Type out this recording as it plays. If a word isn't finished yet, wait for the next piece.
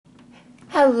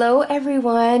Hello,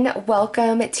 everyone.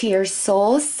 Welcome to your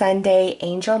Soul Sunday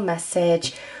Angel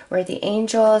Message, where the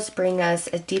angels bring us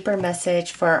a deeper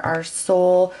message for our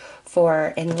soul,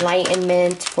 for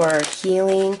enlightenment, for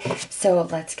healing. So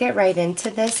let's get right into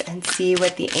this and see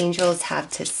what the angels have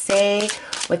to say,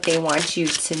 what they want you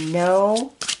to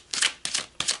know.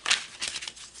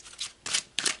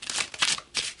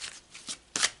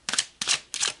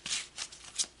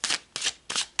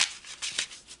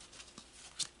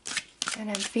 And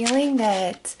I'm feeling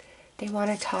that they want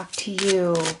to talk to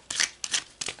you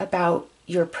about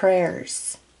your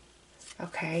prayers.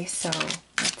 Okay, so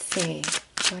let's see.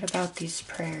 What about these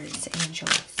prayers,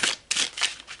 angels?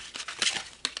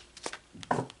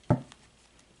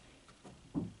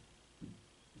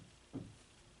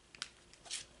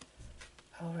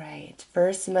 All right,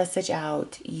 first message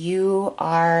out. You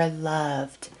are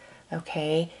loved.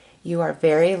 Okay, you are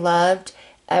very loved.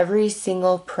 Every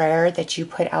single prayer that you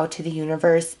put out to the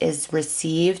universe is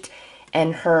received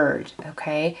and heard.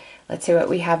 Okay, let's see what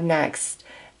we have next.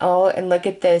 Oh, and look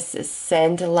at this.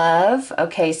 Send love.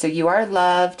 Okay, so you are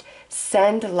loved.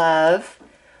 Send love.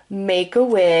 Make a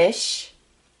wish.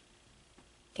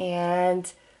 And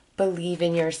believe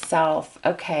in yourself.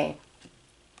 Okay.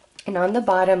 And on the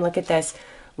bottom, look at this.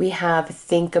 We have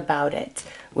think about it,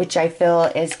 which I feel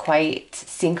is quite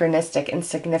synchronistic and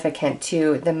significant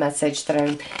to the message that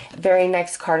I'm. Very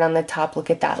next card on the top,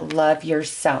 look at that. Love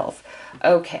yourself.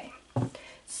 Okay.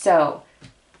 So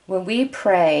when we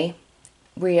pray,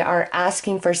 we are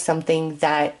asking for something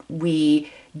that we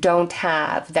don't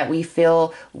have, that we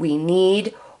feel we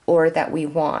need or that we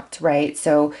want, right?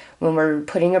 So when we're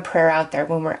putting a prayer out there,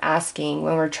 when we're asking,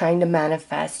 when we're trying to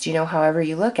manifest, however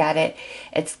you look at it,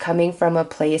 it's coming from a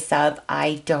place of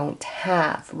I don't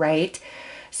have, right?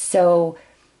 So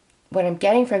what I'm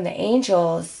getting from the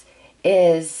angels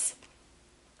is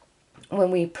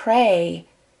when we pray,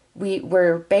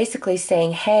 we're basically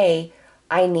saying, hey,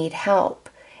 I need help.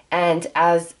 And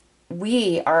as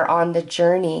we are on the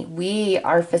journey, we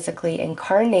are physically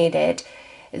incarnated,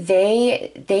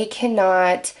 they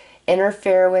cannot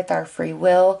interfere with our free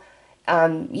will.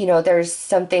 There's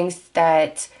some things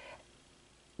that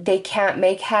they can't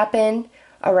make happen,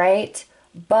 all right?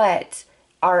 But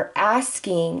our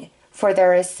asking for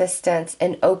their assistance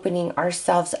and opening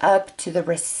ourselves up to the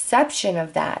reception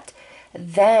of that,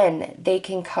 then they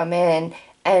can come in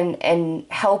and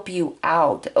help you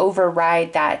out,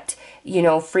 override that,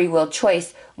 free will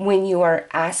choice when you are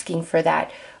asking for that.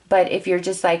 But if you're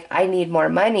just like, I need more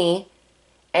money,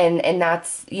 and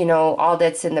that's, all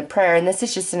that's in the prayer, and this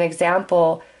is just an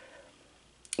example,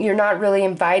 you're not really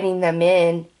inviting them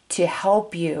in to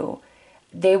help you.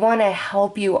 They want to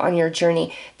help you on your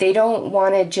journey. They don't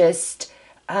want to just,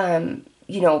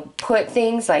 put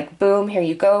things like, boom, here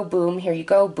you go, boom, here you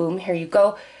go, boom, here you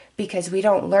go, because we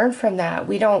don't learn from that.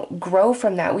 We don't grow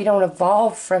from that. We don't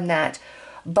evolve from that.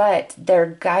 But their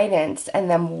guidance and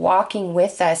them walking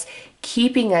with us,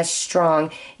 keeping us strong,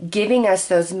 giving us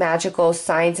those magical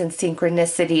signs and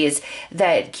synchronicities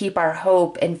that keep our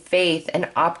hope and faith and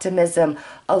optimism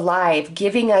alive,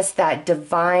 giving us that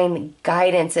divine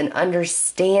guidance and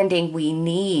understanding we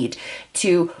need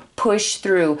to push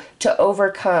through, to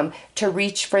overcome, to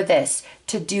reach for this,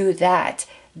 to do that.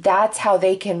 That's how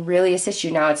they can really assist you.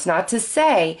 Now, it's not to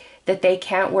say that they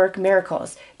can't work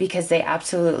miracles, because they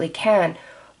absolutely can.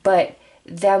 But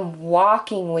them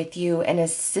walking with you and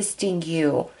assisting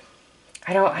you,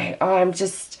 I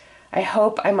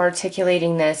hope I'm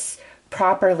articulating this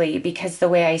properly, because the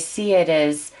way I see it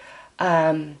is,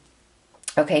 okay,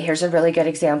 here's a really good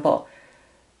example.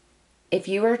 If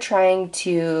you were trying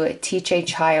to teach a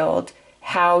child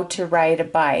how to ride a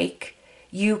bike,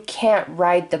 you can't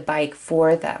ride the bike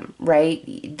for them, right?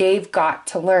 They've got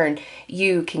to learn.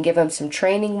 You can give them some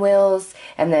training wheels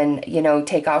and then,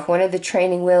 take off one of the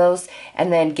training wheels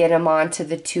and then get them onto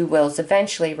the two wheels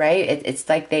eventually, right? It's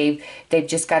like they've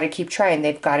just got to keep trying.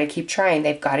 They've got to keep trying.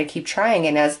 They've got to keep trying.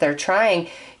 And as they're trying,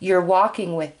 you're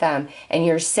walking with them and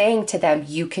you're saying to them,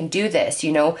 you can do this,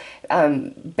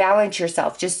 balance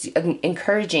yourself, just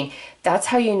encouraging. That's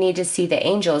how you need to see the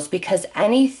angels, because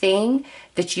anything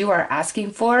that you are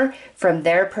asking for from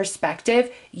their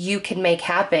perspective, you can make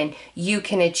happen, you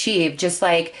can achieve. Just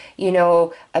like,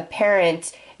 a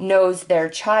parent knows their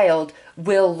child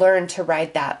will learn to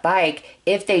ride that bike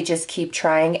if they just keep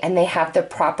trying and they have the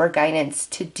proper guidance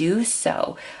to do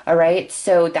so. All right.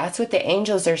 So that's what the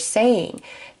angels are saying.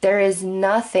 There is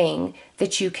nothing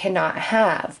that you cannot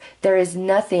have. There is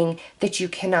nothing that you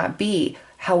cannot be.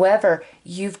 However,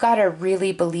 you've got to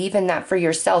really believe in that for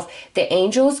yourself. The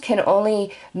angels can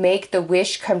only make the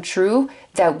wish come true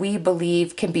that we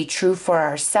believe can be true for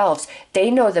ourselves.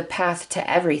 They know the path to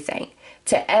everything,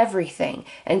 to everything.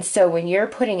 And so when you're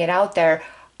putting it out there,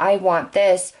 I want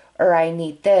this or I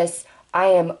need this, I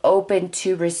am open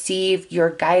to receive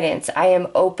your guidance. I am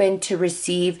open to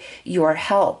receive your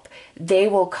help. They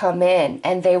will come in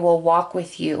and they will walk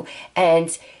with you.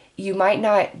 And you might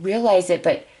not realize it,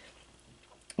 but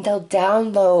they'll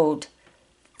download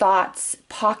thoughts,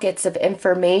 pockets of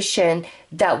information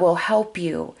that will help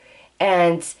you.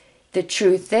 And the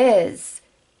truth is,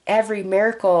 every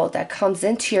miracle that comes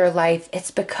into your life, it's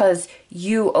because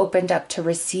you opened up to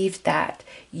receive that.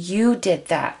 You did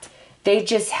that. They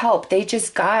just help. They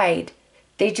just guide.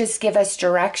 They just give us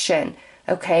direction.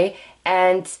 Okay?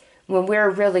 And when we're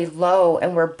really low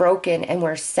and we're broken and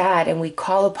we're sad and we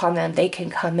call upon them, they can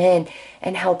come in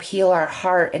and help heal our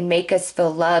heart and make us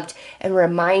feel loved and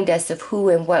remind us of who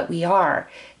and what we are.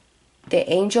 The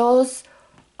angels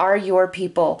are your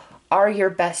people, are your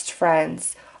best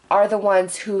friends, are the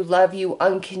ones who love you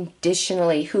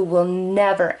unconditionally, who will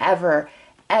never, ever,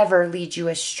 ever lead you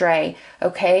astray.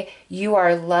 Okay? You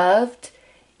are loved.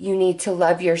 You need to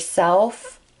love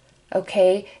yourself.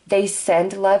 Okay? They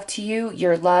send love to you.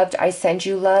 You're loved. I send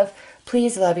you love.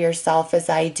 Please love yourself as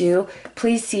I do.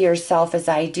 Please see yourself as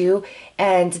I do.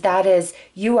 And that is,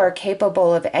 you are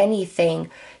capable of anything.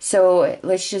 So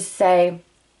let's just say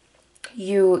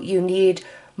you need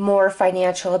more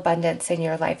financial abundance in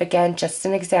your life. Again, just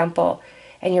an example.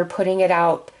 And you're putting it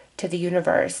out to the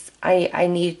universe. I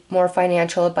need more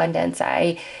financial abundance.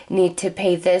 I need to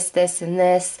pay this, this, and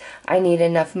this. I need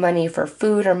enough money for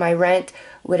food or my rent,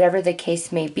 whatever the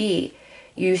case may be.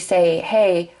 You say,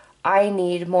 hey, I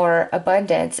need more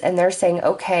abundance. And they're saying,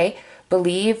 okay,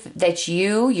 believe that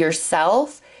you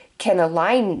yourself can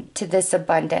align to this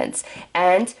abundance.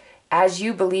 And as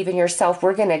you believe in yourself,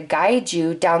 we're going to guide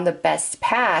you down the best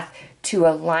path to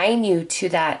align you to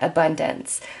that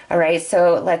abundance. All right,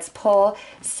 so let's pull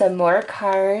some more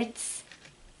cards.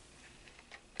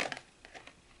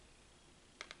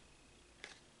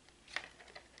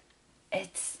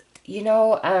 It's,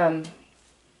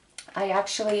 I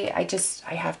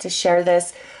have to share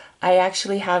this. I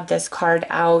actually have this card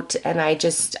out and I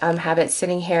just have it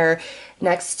sitting here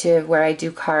next to where I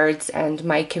do cards and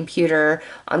my computer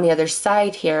on the other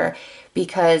side here,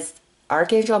 because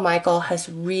Archangel Michael has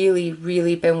really,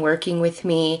 really been working with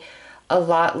me a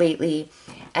lot lately.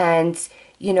 And,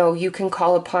 you can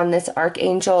call upon this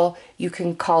Archangel. You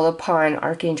can call upon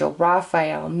Archangel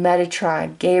Raphael,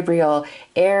 Metatron, Gabriel,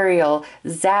 Ariel,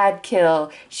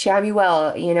 Zadkiel,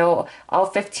 Shamuel, all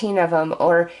 15 of them,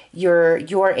 or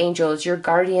your angels, your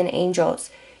guardian angels.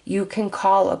 You can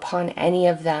call upon any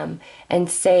of them and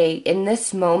say, in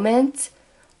this moment,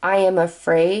 I am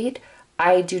afraid.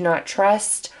 I do not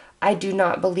trust. I do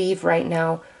not believe right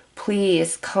now.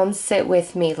 Please come sit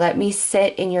with me. Let me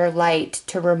sit in your light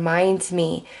to remind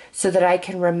me so that I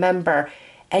can remember.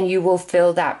 And you will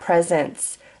feel that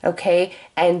presence, okay?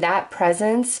 And that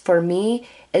presence for me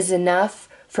is enough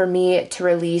for me to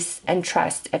release and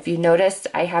trust. If you noticed,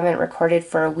 I haven't recorded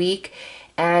for a week.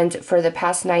 And for the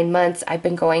past 9 months, I've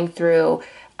been going through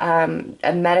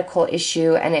a medical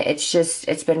issue. And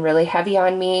it's been really heavy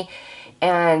on me.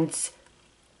 And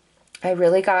I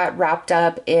really got wrapped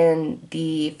up in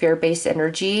the fear-based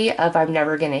energy of I'm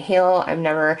never going to heal. I'm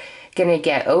never going to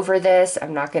get over this.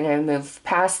 I'm not going to move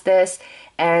past this.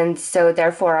 And so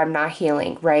therefore I'm not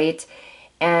healing, right?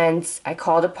 And I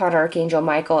called upon Archangel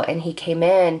Michael and he came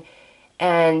in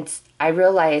and I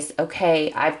realized,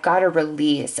 okay, I've got to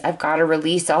release. I've got to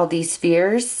release all these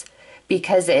fears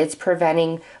because it's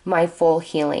preventing my full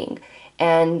healing.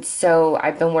 And so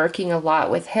I've been working a lot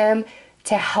with him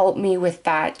to help me with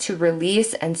that, to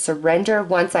release and surrender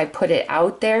once I put it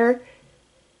out there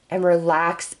and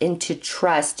relax into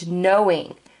trust,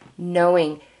 knowing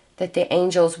that the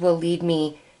angels will lead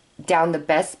me down the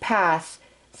best path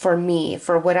for me,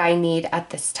 for what I need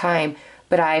at this time.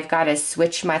 But I've got to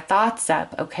switch my thoughts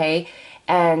up, okay?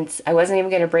 And I wasn't even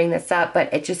going to bring this up,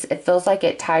 but it feels like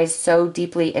it ties so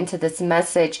deeply into this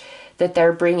message that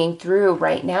they're bringing through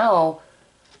right now,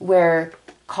 where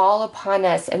call upon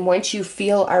us, and once you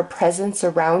feel our presence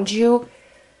around you,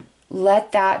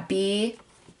 let that be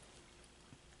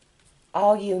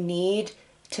all you need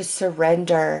to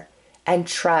surrender and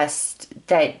trust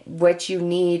that what you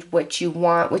need, what you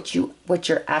want, what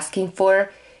you're asking for,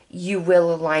 you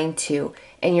will align to,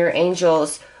 and your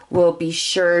angels will be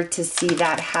sure to see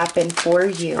that happen for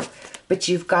you. But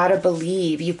you've got to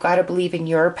believe. You've got to believe in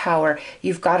your power.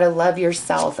 You've got to love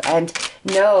yourself and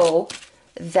know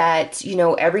that,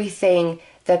 everything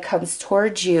that comes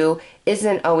towards you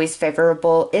isn't always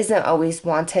favorable, isn't always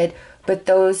wanted, but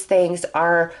those things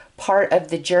are part of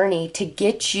the journey to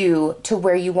get you to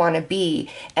where you want to be.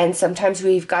 And sometimes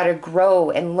we've got to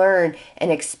grow and learn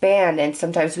and expand, and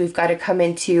sometimes we've got to come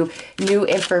into new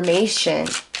information.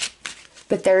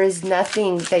 But there is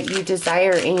nothing that you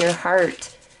desire in your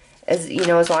heart, as you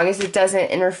know, as long as it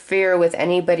doesn't interfere with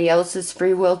anybody else's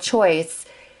free will choice.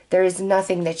 There is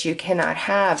nothing that you cannot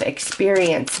have,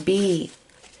 experience, be.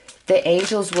 The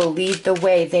angels will lead the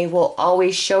way. They will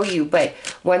always show you. But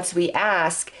once we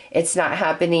ask, it's not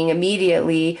happening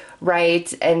immediately,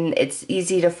 right? And it's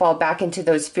easy to fall back into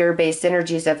those fear-based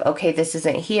energies of, okay, this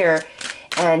isn't here.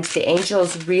 And the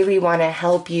angels really want to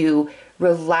help you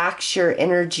relax your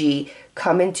energy,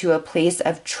 come into a place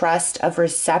of trust, of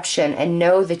reception, and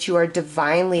know that you are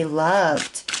divinely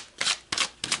loved.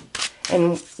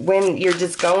 And when you're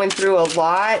just going through a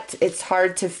lot, it's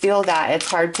hard to feel that. It's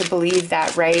hard to believe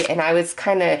that, right? And I was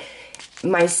kind of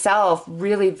myself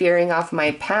really veering off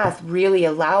my path, really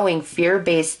allowing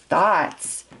fear-based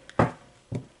thoughts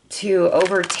to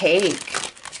overtake.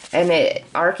 And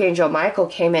Archangel Michael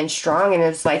came in strong, and it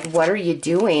was like, what are you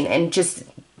doing? And just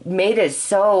made it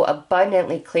so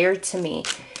abundantly clear to me.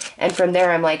 And from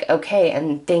there, I'm like, okay,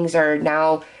 and things are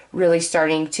now really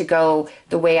starting to go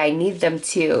the way I need them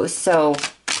to. So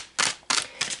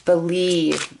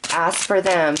believe, ask for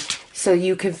them so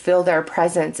you can feel their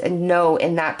presence, and know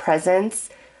in that presence,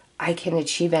 I can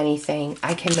achieve anything.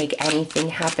 I can make anything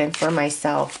happen for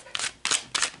myself.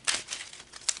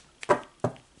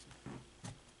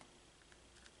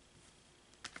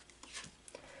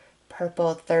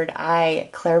 Purple, third eye,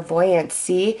 clairvoyance.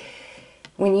 See,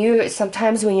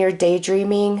 sometimes when you're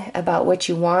daydreaming about what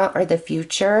you want or the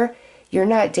future, you're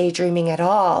not daydreaming at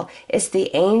all. It's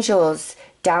the angels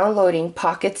downloading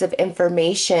pockets of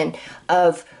information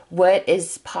of what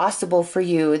is possible for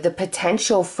you, the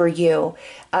potential for you.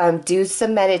 Do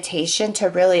some meditation to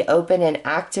really open and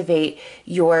activate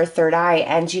your third eye.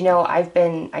 And you know,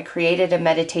 I created a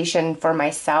meditation for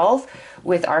myself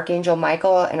with Archangel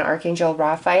Michael and Archangel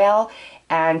Raphael.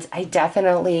 And I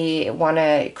definitely want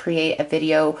to create a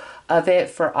video of it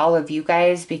for all of you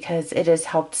guys, because it has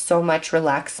helped so much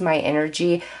relax my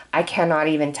energy. I cannot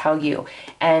even tell you.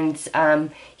 And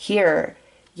here,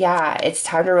 yeah, it's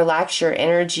time to relax your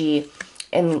energy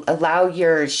and allow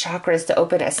your chakras to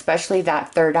open, especially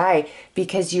that third eye,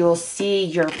 because you'll see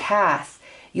your path.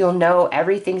 You'll know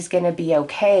everything's going to be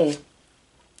okay.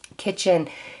 Kitchen,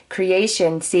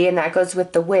 creation, see, and that goes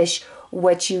with the wish,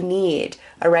 what you need.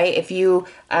 All right, if you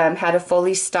had a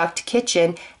fully stocked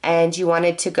kitchen and you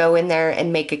wanted to go in there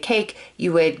and make a cake,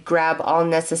 you would grab all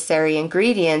necessary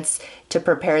ingredients to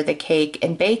prepare the cake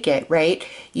and bake it, right?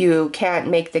 You can't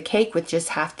make the cake with just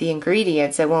half the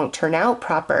ingredients. It won't turn out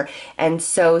proper. And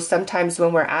so sometimes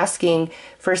when we're asking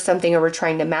for something or we're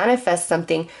trying to manifest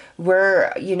something,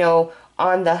 we're, you know,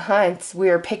 on the hunt.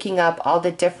 We're picking up all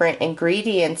the different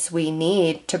ingredients we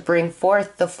need to bring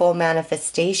forth the full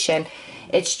manifestation.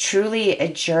 It's truly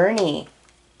a journey.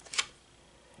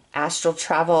 Astral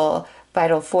travel,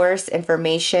 vital force,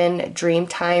 information, dream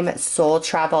time, soul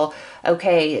travel.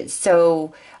 Okay,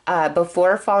 so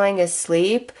before falling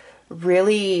asleep,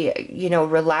 really, you know,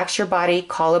 relax your body,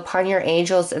 call upon your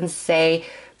angels and say,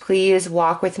 please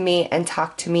walk with me and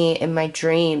talk to me in my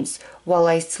dreams while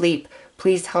I sleep.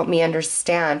 Please help me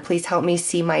understand. Please help me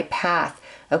see my path.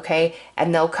 Okay,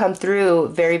 and they'll come through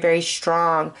very, very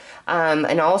strong.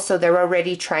 And also, they're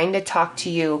already trying to talk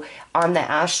to you on the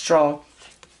astral.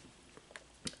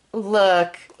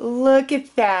 Look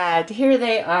at that. Here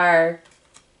they are.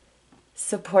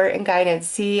 Support and guidance.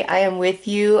 See, I am with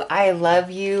you. I love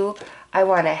you. I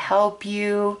want to help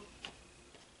you.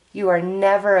 You are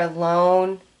never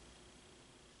alone.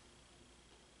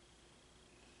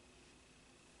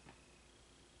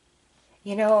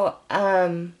 You know,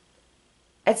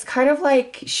 it's kind of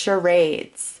like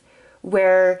charades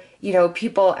where, you know,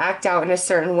 people act out in a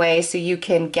certain way so you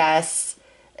can guess,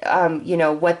 you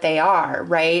know, what they are,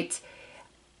 right?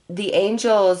 The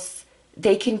angels,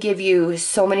 they can give you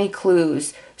so many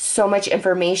clues, so much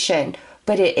information,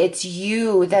 but it's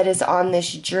you that is on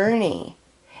this journey.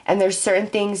 And there's certain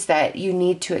things that you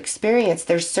need to experience.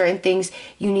 There's certain things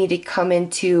you need to come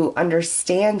into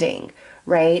understanding,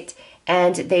 right?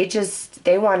 And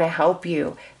they want to help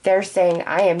you. They're saying,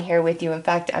 I am here with you. In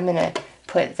fact, I'm going to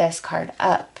put this card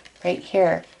up right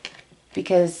here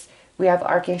because we have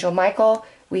Archangel Michael.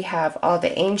 We have all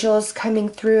the angels coming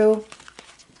through.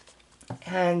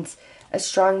 And a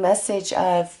strong message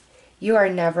of, you are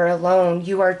never alone.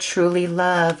 You are truly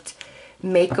loved.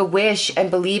 Make a wish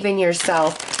and believe in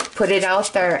yourself. Put it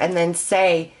out there and then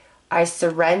say, I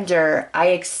surrender. I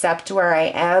accept where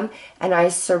I am and I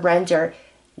surrender.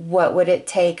 What would it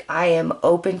take? I am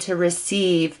open to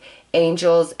receive,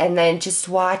 angels. And then just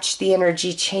watch the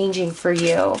energy changing for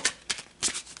you.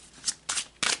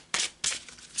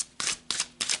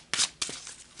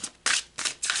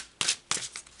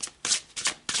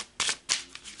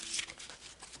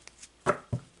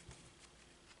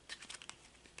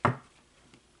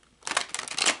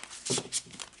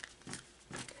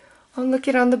 Oh, look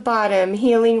at on the bottom,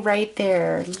 healing right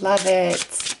there. Love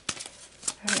it.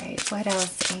 All right, what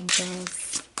else,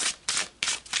 angels?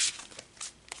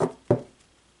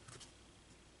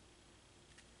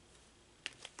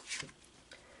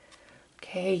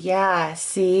 Okay, yeah,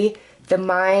 see, the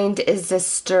mind is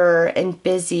astir and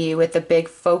busy with a big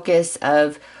focus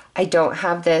of, I don't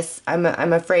have this, I'm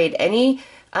afraid. Any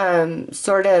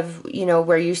sort of, you know,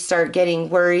 where you start getting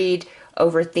worried,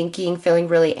 overthinking, feeling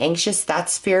really anxious,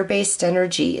 that's fear-based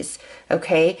energies,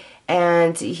 okay?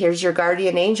 And here's your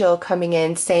guardian angel coming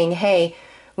in saying, hey,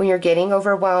 when you're getting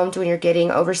overwhelmed, when you're getting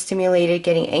overstimulated,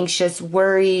 getting anxious,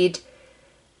 worried,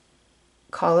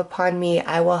 call upon me.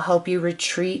 I will help you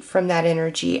retreat from that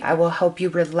energy. I will help you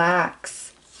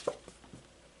relax.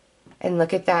 And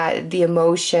look at that, the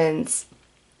emotions.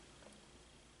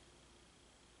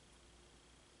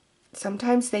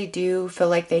 Sometimes they do feel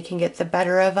like they can get the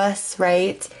better of us,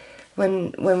 right?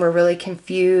 When we're really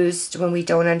confused, when we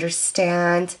don't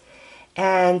understand.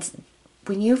 And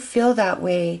when you feel that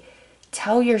way,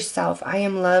 tell yourself, I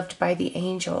am loved by the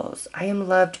angels. I am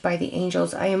loved by the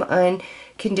angels. I am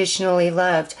unconditionally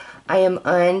loved. I am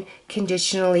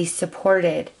unconditionally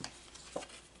supported.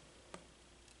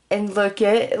 And look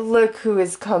who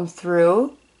has come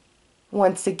through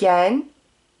once again.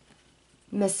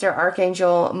 Mr.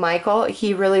 Archangel Michael,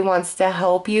 he really wants to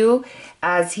help you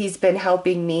as he's been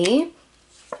helping me.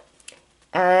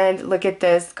 And look at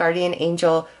this, guardian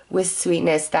angel with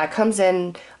sweetness. That comes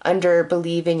in under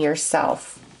believe in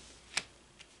yourself.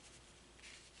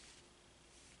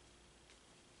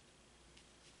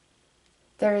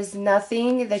 There is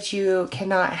nothing that you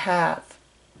cannot have.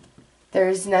 There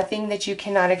is nothing that you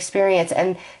cannot experience.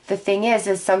 And the thing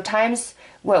is sometimes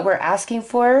what we're asking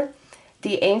for,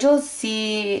 the angels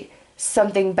see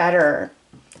something better,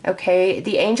 okay?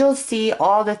 The angels see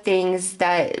all the things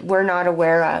that we're not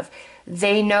aware of.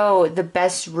 They know the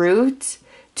best route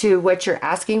to what you're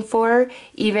asking for,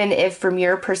 even if from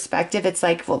your perspective it's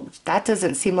like, well, that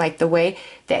doesn't seem like the way.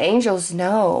 The angels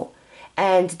know,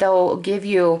 and they'll give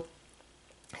you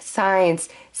signs,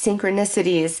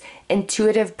 synchronicities,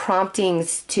 intuitive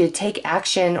promptings to take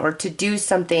action or to do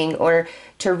something or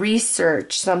to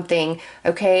research something,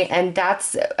 okay? And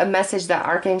that's a message that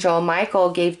Archangel Michael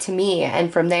gave to me.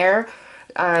 And from there,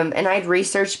 and I'd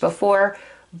researched before,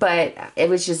 but it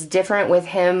was just different with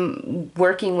him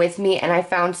working with me, and I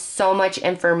found so much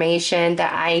information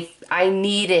that I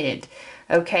needed,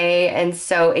 okay? And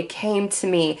so it came to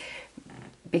me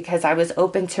because I was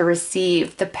open to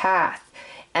receive the path.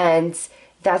 And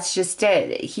that's just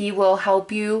it. He will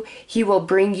help you. He will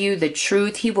bring you the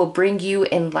truth. He will bring you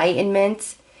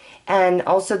enlightenment. And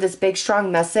also this big,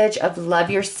 strong message of love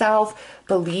yourself,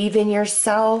 believe in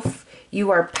yourself.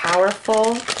 You are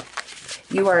powerful.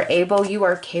 You are able. You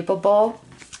are capable.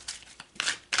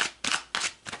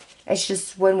 It's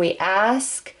just when we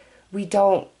ask, we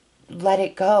don't let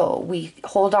it go. We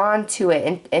hold on to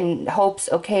it in hopes,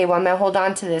 okay, well, I'm going to hold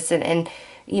on to this and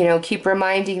you know, keep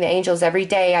reminding the angels every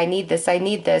day, I need this, I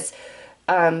need this.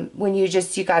 When you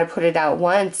got to put it out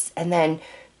once and then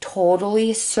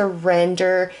totally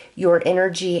surrender your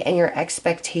energy and your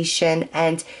expectation,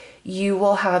 and you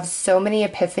will have so many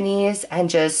epiphanies and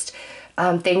just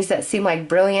things that seem like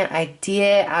brilliant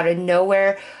idea out of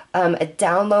nowhere, a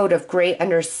download of great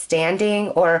understanding,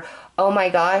 or oh my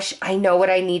gosh, I know what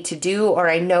I need to do, or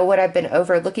I know what I've been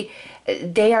overlooking.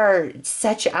 They are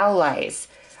such allies.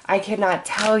 I cannot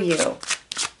tell you.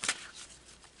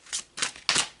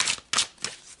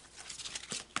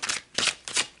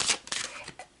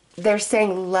 They're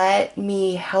saying, let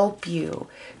me help you.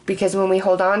 Because when we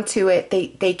hold on to it,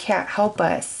 they can't help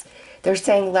us. They're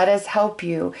saying, let us help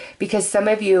you. Because some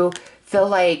of you feel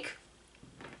like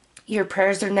your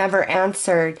prayers are never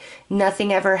answered.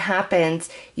 Nothing ever happens.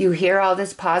 You hear all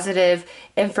this positive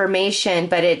information,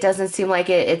 but it doesn't seem like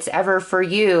it's ever for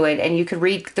you. And you could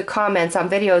read the comments on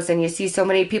videos and you see so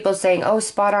many people saying, oh,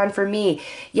 spot on for me.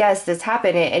 Yes, this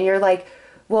happened. And you're like,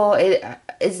 well,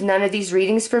 is none of these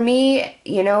readings for me?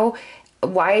 You know,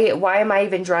 why am I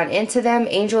even drawn into them?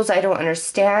 Angels, I don't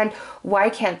understand. Why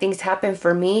can't things happen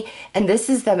for me? And this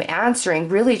is them answering,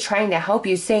 really trying to help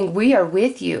you, saying, we are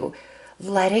with you.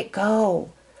 Let it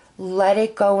go. Let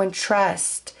it go and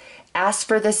trust. Ask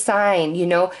for the sign,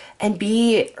 and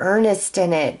be earnest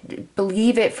in it.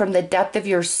 Believe it from the depth of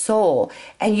your soul,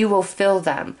 and you will feel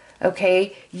them,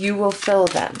 okay? You will feel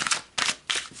them.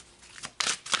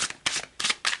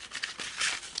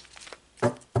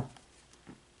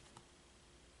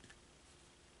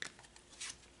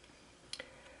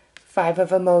 Five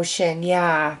of emotion,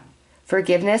 yeah.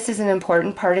 Forgiveness is an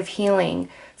important part of healing.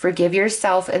 Forgive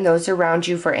yourself and those around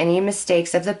you for any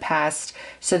mistakes of the past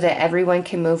so that everyone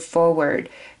can move forward.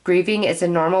 Grieving is a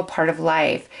normal part of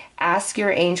life. Ask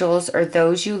your angels or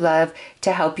those you love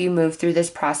to help you move through this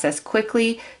process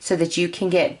quickly so that you can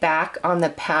get back on the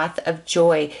path of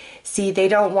joy. See, they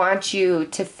don't want you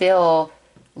to feel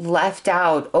left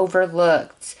out,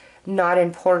 overlooked, not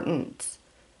important.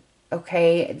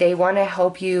 Okay? They want to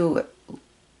help you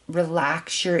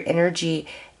relax your energy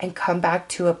and come back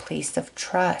to a place of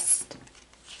trust.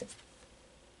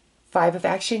 Five of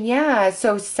action, yeah.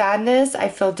 So sadness, I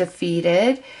feel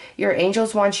defeated. Your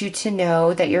angels want you to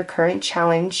know that your current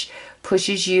challenge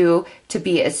pushes you to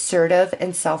be assertive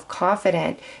and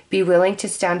self-confident. Be willing to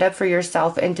stand up for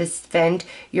yourself and defend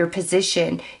your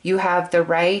position. You have the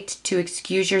right to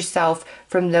excuse yourself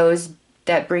from those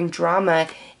that bring drama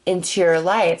into your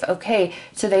life. Okay,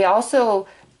 so they also,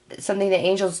 something that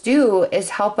angels do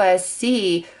is help us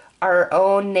see our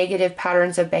own negative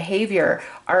patterns of behavior,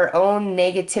 our own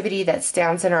negativity that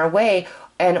stands in our way,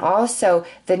 and also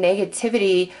the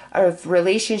negativity of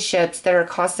relationships that are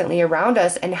constantly around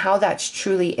us and how that's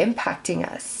truly impacting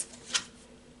us.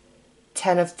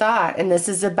 10 of thought, and this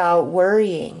is about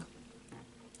worrying.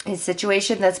 A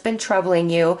situation that's been troubling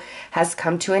you has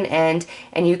come to an end,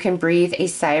 and you can breathe a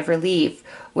sigh of relief.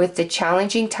 With the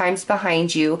challenging times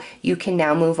behind you, you can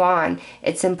now move on.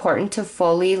 It's important to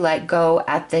fully let go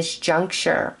at this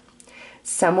juncture.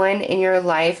 Someone in your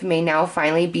life may now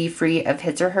finally be free of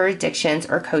his or her addictions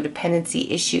or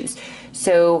codependency issues.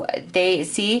 So they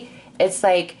see, it's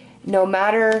like no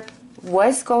matter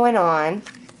what's going on,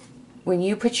 when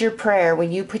you put your prayer,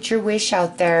 when you put your wish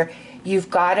out there,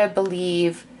 you've got to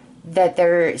believe that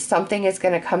something is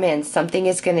going to come in, something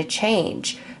is going to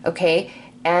change, okay?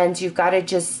 And you've got to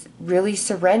just really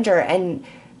surrender, and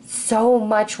so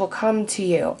much will come to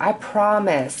you. I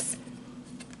promise.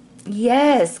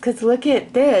 Yes, because look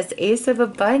at this, Ace of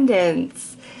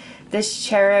Abundance. This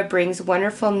cherub brings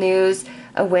wonderful news.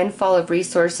 A windfall of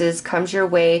resources comes your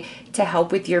way to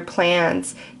help with your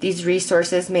plans. These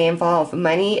resources may involve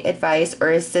money, advice, or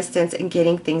assistance in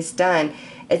getting things done.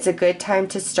 It's a good time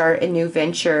to start a new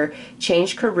venture,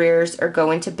 change careers, or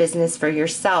go into business for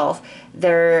yourself.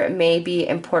 There may be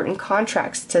important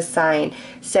contracts to sign.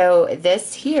 So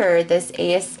this here, this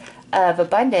Ace of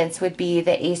Abundance would be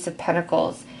the Ace of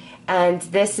Pentacles. And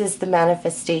this is the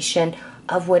manifestation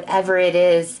of whatever it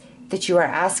is that you are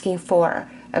asking for,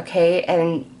 okay?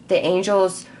 And the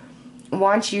angels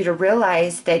want you to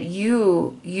realize that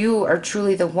you are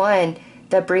truly the one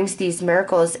that brings these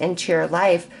miracles into your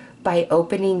life by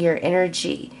opening your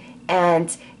energy,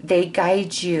 and they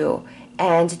guide you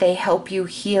and they help you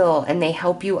heal and they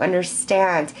help you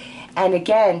understand. And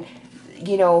again,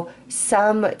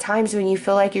 sometimes when you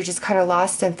feel like you're just kind of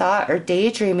lost in thought or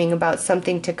daydreaming about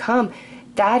something to come,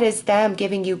 that is them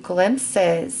giving you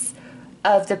glimpses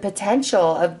of the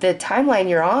potential of the timeline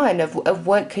you're on, of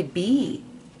what could be.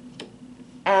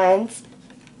 And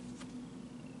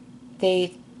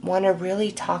they want to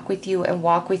really talk with you and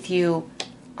walk with you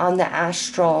on the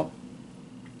astral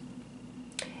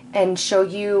and show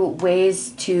you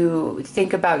ways to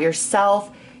think about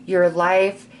yourself, your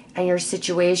life, and your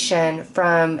situation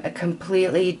from a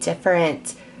completely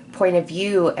different point of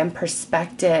view and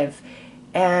perspective,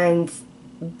 and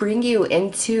bring you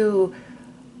into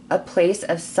a place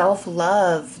of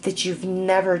self-love that you've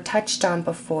never touched on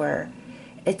before.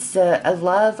 It's a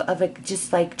love of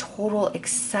just like total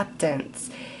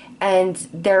acceptance. And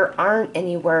there aren't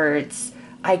any words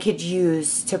I could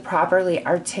use to properly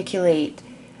articulate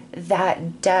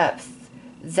that depth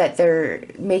that they're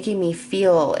making me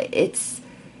feel. It's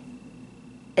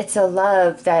a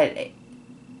love that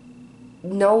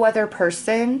no other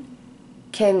person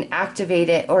can activate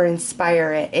it or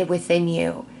inspire it within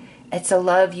you. It's a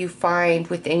love you find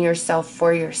within yourself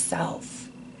for yourself.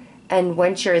 And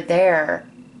once you're there,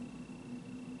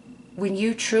 when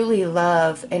you truly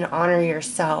love and honor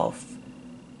yourself,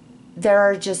 there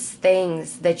are just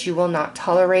things that you will not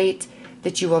tolerate,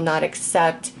 that you will not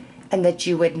accept, and that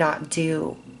you would not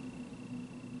do.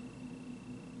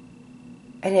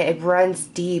 And it runs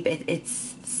deep.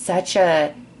 It's such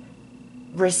a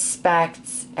respect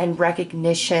and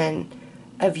recognition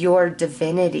of your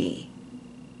divinity.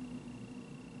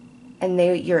 And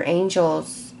your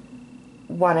angels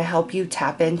want to help you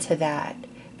tap into that,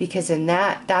 because in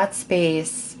that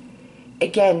space,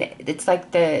 again, it's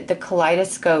like the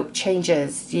kaleidoscope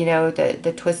changes, you know,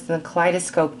 the twist in the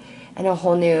kaleidoscope, and a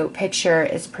whole new picture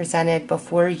is presented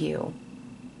before you.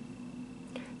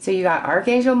 So you got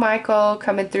Archangel Michael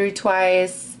coming through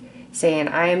twice, saying,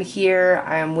 I am here,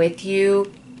 I am with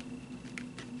you.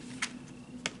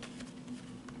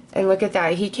 And look at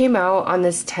that. He came out on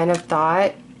this 10 of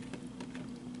thought,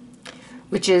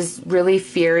 which is really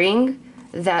fearing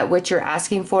that what you're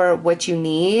asking for, what you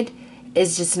need,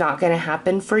 is just not going to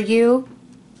happen for you.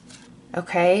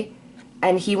 Okay?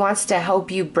 And he wants to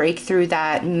help you break through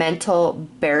that mental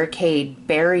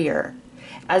barrier,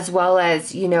 as well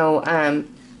as, you know,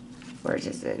 where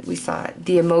is it? We saw it.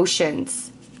 The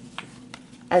emotions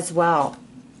as well.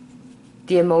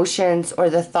 The emotions or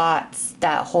the thoughts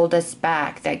that hold us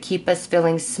back, that keep us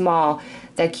feeling small,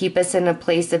 that keep us in a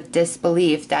place of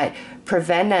disbelief, that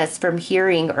prevent us from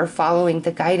hearing or following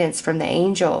the guidance from the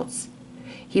angels.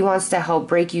 He wants to help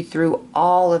break you through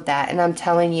all of that. And I'm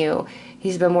telling you,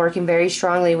 he's been working very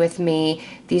strongly with me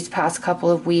these past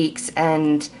couple of weeks,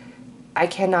 and I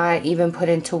cannot even put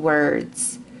into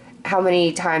words how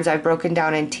many times I've broken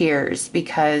down in tears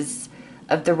because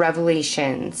of the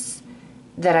revelations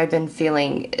that I've been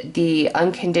feeling, the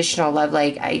unconditional love.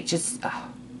 Like, I just,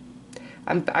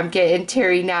 I'm getting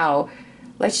teary now.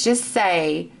 Let's just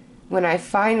say, when I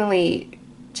finally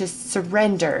just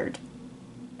surrendered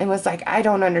and was like, I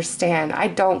don't understand. I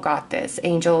don't got this,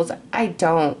 angels. I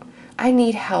don't. I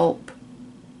need help.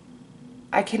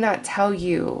 I cannot tell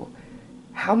you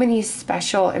how many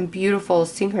special and beautiful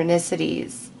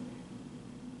synchronicities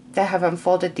that have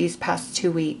unfolded these past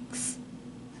 2 weeks.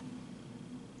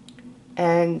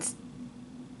 And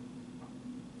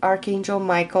Archangel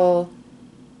Michael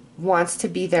wants to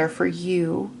be there for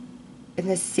you in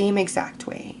the same exact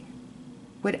way.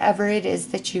 Whatever it is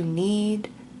that you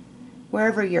need,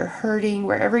 wherever you're hurting,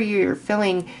 wherever you're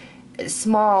feeling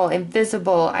small,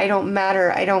 invisible, I don't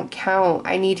matter, I don't count,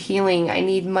 I need healing, I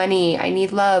need money, I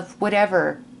need love,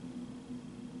 whatever.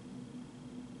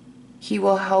 He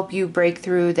will help you break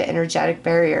through the energetic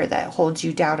barrier that holds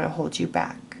you down and holds you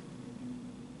back.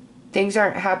 Things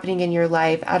aren't happening in your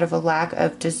life out of a lack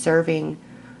of deserving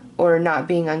or not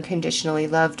being unconditionally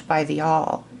loved by the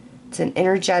all. It's an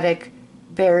energetic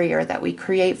barrier that we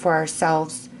create for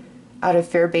ourselves out of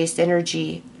fear-based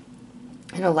energy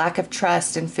and a lack of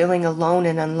trust and feeling alone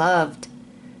and unloved.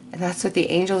 And that's what the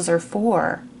angels are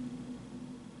for.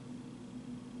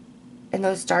 In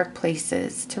those dark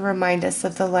places, to remind us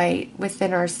of the light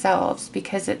within ourselves,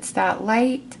 because it's that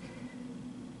light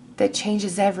that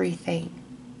changes everything.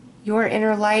 Your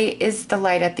inner light is the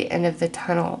light at the end of the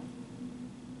tunnel.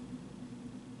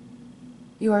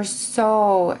 You are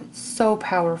so, so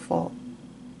powerful.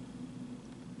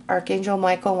 Archangel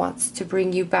Michael wants to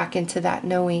bring you back into that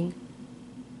knowing,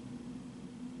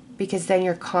 because then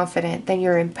you're confident, then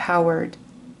you're empowered,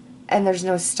 and there's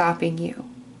no stopping you.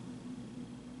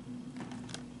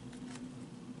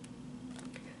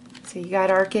 So you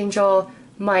got Archangel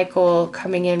Michael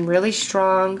coming in really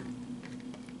strong.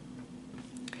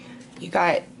 You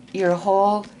got your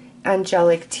whole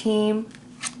angelic team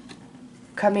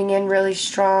coming in really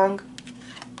strong.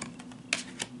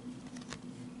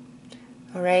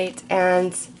 All right,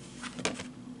 and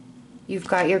you've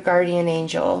got your guardian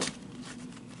angel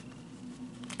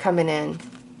coming in.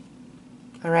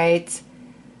 All right,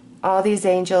 all these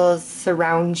angels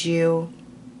surround you,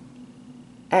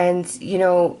 and you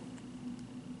know,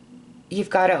 you've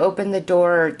got to open the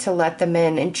door to let them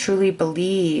in and truly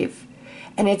believe.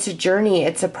 And it's a journey,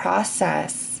 it's a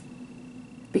process.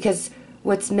 Because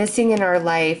what's missing in our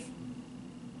life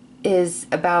is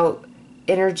about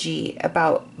energy,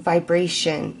 about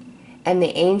vibration. And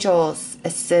the angels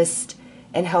assist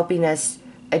in helping us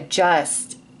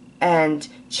adjust and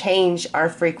change our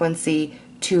frequency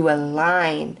to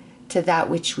align to that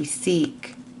which we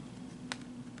seek.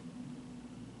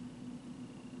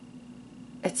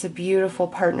 It's a beautiful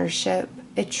partnership.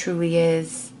 It truly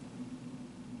is.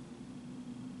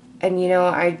 And you know,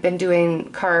 I've been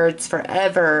doing cards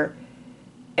forever,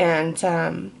 and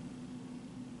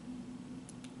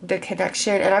the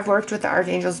connection, and I've worked with the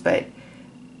archangels, but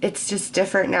it's just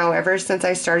different now. Ever since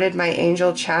I started my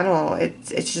angel channel,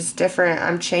 it's just different.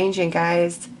 I'm changing,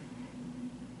 guys,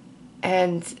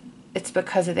 and it's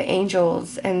because of the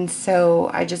angels. And so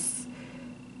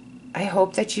I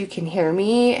hope that you can hear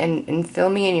me and feel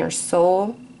me in your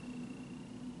soul,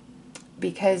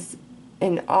 because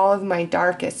in all of my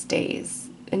darkest days,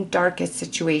 in darkest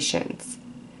situations,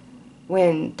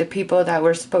 when the people that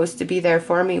were supposed to be there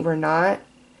for me were not,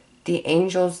 the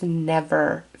angels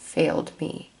never failed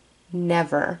me.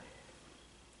 never.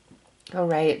 All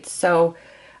right, so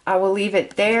I will leave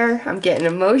it there. I'm getting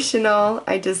emotional.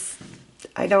 I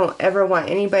don't ever want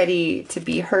anybody to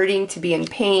be hurting, to be in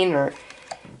pain, or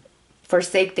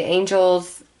forsake the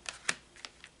angels.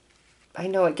 I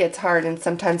know it gets hard, and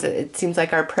sometimes it seems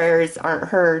like our prayers aren't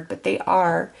heard, but they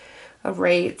are. All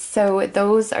right, so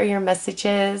those are your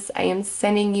messages. I am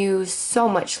sending you so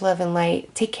much love and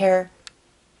light. Take care.